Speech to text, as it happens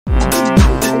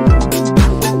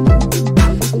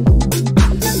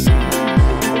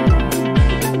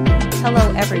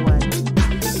everyone.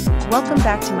 Welcome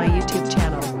back to my YouTube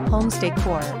channel, Homes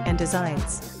Decor and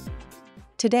Designs.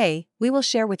 Today, we will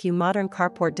share with you modern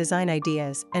carport design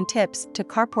ideas and tips to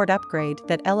carport upgrade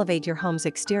that elevate your home's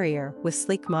exterior with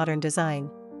sleek modern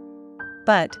design.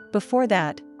 But, before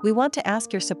that, we want to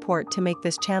ask your support to make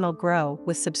this channel grow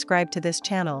with subscribe to this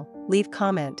channel, leave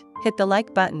comment, hit the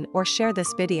like button or share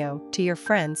this video to your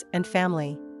friends and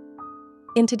family.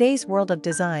 In today's world of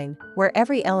design, where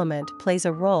every element plays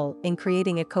a role in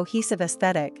creating a cohesive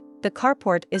aesthetic, the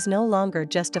carport is no longer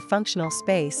just a functional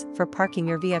space for parking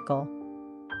your vehicle.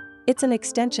 It's an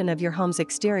extension of your home's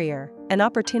exterior, an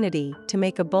opportunity to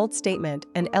make a bold statement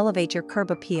and elevate your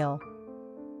curb appeal.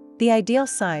 The ideal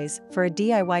size for a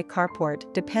DIY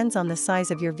carport depends on the size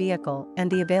of your vehicle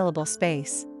and the available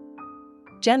space.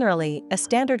 Generally, a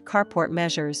standard carport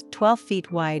measures 12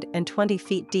 feet wide and 20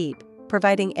 feet deep,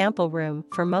 providing ample room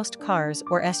for most cars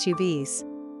or SUVs.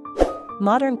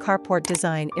 Modern carport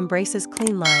design embraces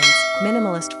clean lines,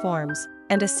 minimalist forms,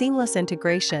 and a seamless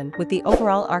integration with the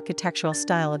overall architectural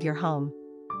style of your home.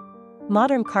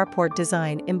 Modern carport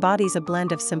design embodies a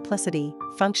blend of simplicity,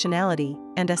 functionality,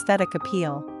 and aesthetic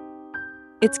appeal.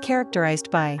 It's characterized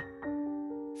by: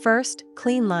 first,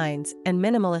 clean lines and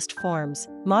minimalist forms.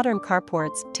 Modern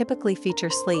carports typically feature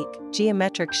sleek,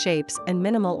 geometric shapes and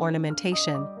minimal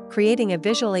ornamentation, creating a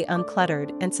visually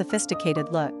uncluttered and sophisticated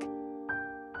look.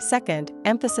 Second,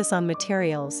 emphasis on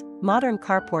materials. Modern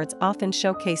carports often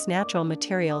showcase natural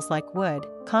materials like wood,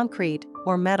 concrete,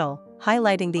 or metal,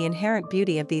 highlighting the inherent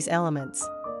beauty of these elements.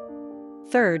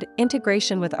 Third,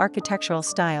 integration with architectural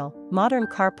style. Modern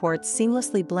carports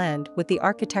seamlessly blend with the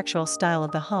architectural style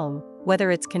of the home,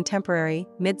 whether it's contemporary,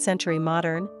 mid-century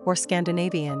modern, or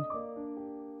Scandinavian.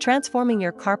 Transforming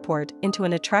your carport into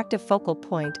an attractive focal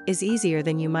point is easier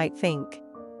than you might think.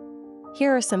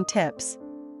 Here are some tips.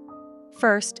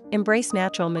 First, embrace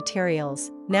natural materials.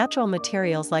 Natural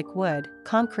materials like wood,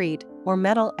 concrete, or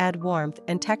metal add warmth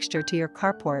and texture to your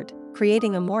carport,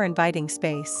 creating a more inviting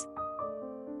space.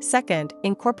 Second,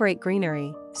 incorporate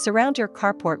greenery. Surround your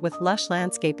carport with lush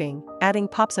landscaping, adding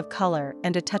pops of color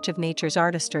and a touch of nature's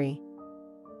artistry.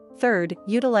 Third,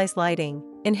 utilize lighting.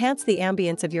 Enhance the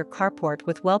ambience of your carport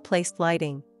with well-placed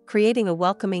lighting, creating a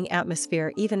welcoming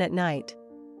atmosphere even at night.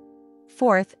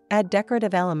 Fourth, add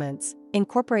decorative elements.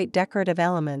 Incorporate decorative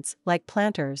elements like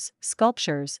planters,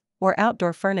 sculptures, or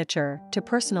outdoor furniture to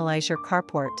personalize your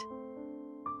carport.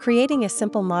 Creating a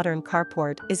simple modern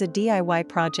carport is a DIY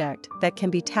project that can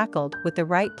be tackled with the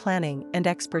right planning and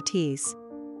expertise.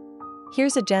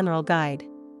 Here's a general guide.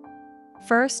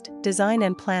 First, design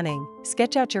and planning.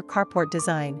 Sketch out your carport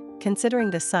design, considering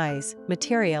the size,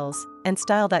 materials, and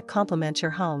style that complement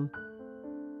your home.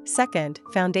 Second,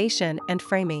 foundation and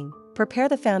framing. Prepare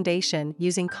the foundation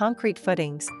using concrete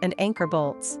footings and anchor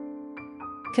bolts.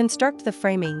 Construct the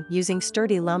framing using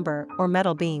sturdy lumber or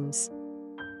metal beams.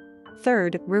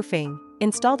 Third, roofing.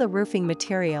 Install the roofing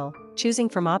material, choosing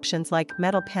from options like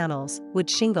metal panels, wood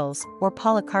shingles, or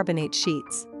polycarbonate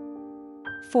sheets.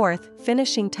 Fourth,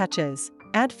 finishing touches.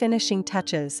 Add finishing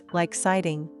touches like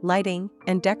siding, lighting,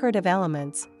 and decorative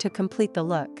elements to complete the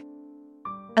look.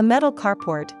 A metal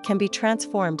carport can be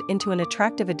transformed into an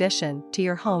attractive addition to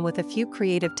your home with a few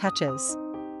creative touches.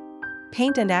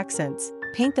 Paint and accents.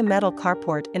 Paint the metal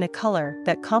carport in a color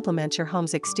that complements your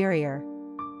home's exterior.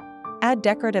 Add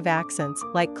decorative accents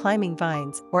like climbing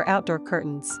vines or outdoor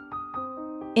curtains.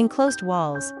 Enclosed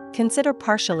walls. Consider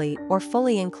partially or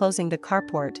fully enclosing the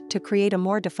carport to create a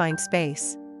more defined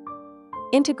space.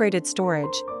 Integrated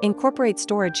storage. Incorporate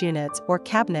storage units or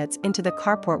cabinets into the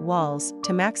carport walls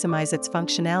to maximize its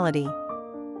functionality.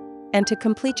 And to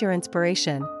complete your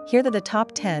inspiration, here are the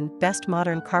top 10 best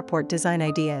modern carport design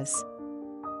ideas.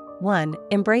 1.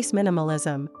 Embrace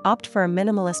minimalism. Opt for a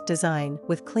minimalist design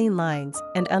with clean lines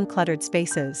and uncluttered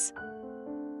spaces.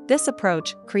 This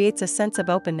approach creates a sense of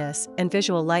openness and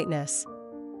visual lightness.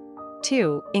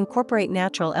 2. Incorporate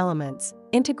natural elements.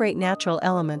 Integrate natural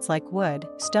elements like wood,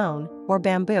 stone, or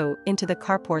bamboo into the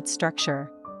carport's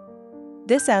structure.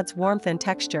 This adds warmth and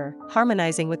texture,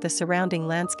 harmonizing with the surrounding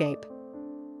landscape.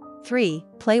 3.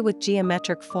 Play with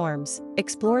geometric forms.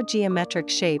 Explore geometric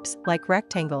shapes like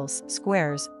rectangles,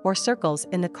 squares, or circles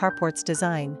in the carport's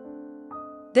design.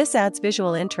 This adds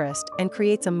visual interest and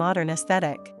creates a modern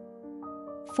aesthetic.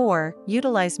 4.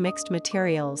 Utilize mixed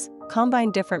materials.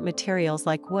 Combine different materials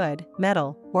like wood,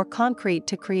 metal, or concrete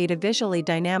to create a visually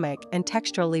dynamic and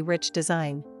texturally rich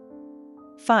design.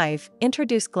 5.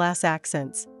 Introduce glass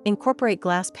accents. Incorporate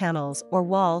glass panels or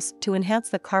walls to enhance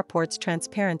the carport's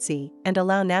transparency and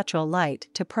allow natural light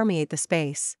to permeate the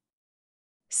space.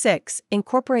 6.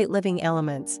 Incorporate living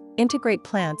elements. Integrate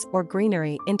plants or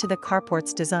greenery into the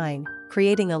carport's design,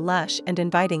 creating a lush and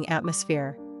inviting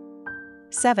atmosphere.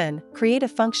 7. Create a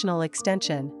functional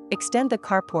extension. Extend the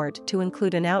carport to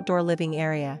include an outdoor living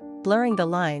area, blurring the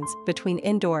lines between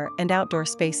indoor and outdoor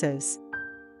spaces.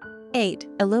 8.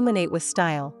 Illuminate with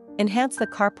style. Enhance the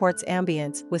carport's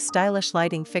ambience with stylish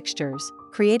lighting fixtures,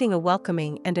 creating a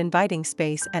welcoming and inviting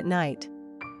space at night.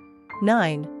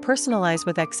 9. Personalize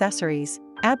with accessories.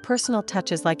 Add personal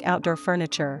touches like outdoor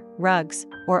furniture, rugs,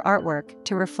 or artwork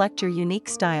to reflect your unique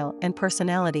style and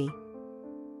personality.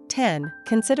 10.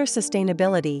 Consider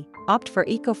sustainability. Opt for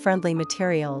eco-friendly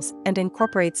materials and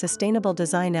incorporate sustainable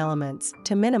design elements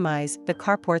to minimize the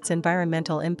carport's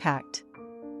environmental impact.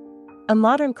 A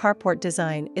modern carport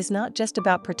design is not just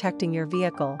about protecting your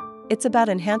vehicle, it's about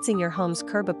enhancing your home's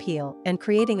curb appeal and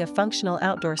creating a functional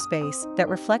outdoor space that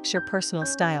reflects your personal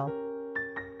style.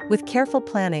 With careful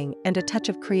planning and a touch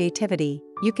of creativity,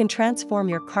 you can transform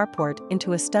your carport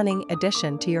into a stunning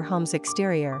addition to your home's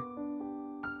exterior.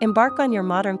 Embark on your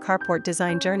modern carport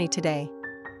design journey today.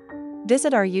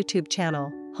 Visit our YouTube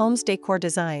channel, Homes Decor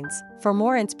Designs, for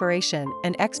more inspiration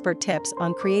and expert tips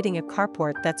on creating a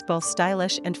carport that's both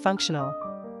stylish and functional.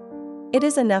 It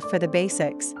is enough for the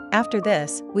basics. After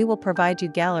this, we will provide you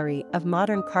a gallery of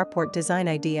modern carport design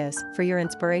ideas for your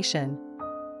inspiration.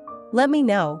 Let me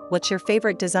know what's your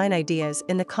favorite design ideas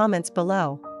in the comments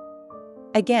below.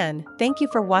 Again, thank you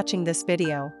for watching this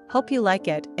video. Hope you like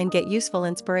it and get useful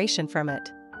inspiration from it.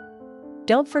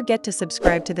 Don't forget to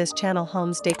subscribe to this channel,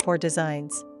 Homes Decor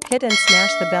Designs. Hit and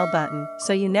smash the bell button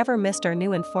so you never missed our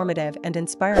new informative and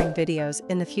inspiring videos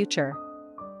in the future.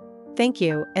 Thank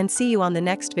you and see you on the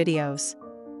next videos.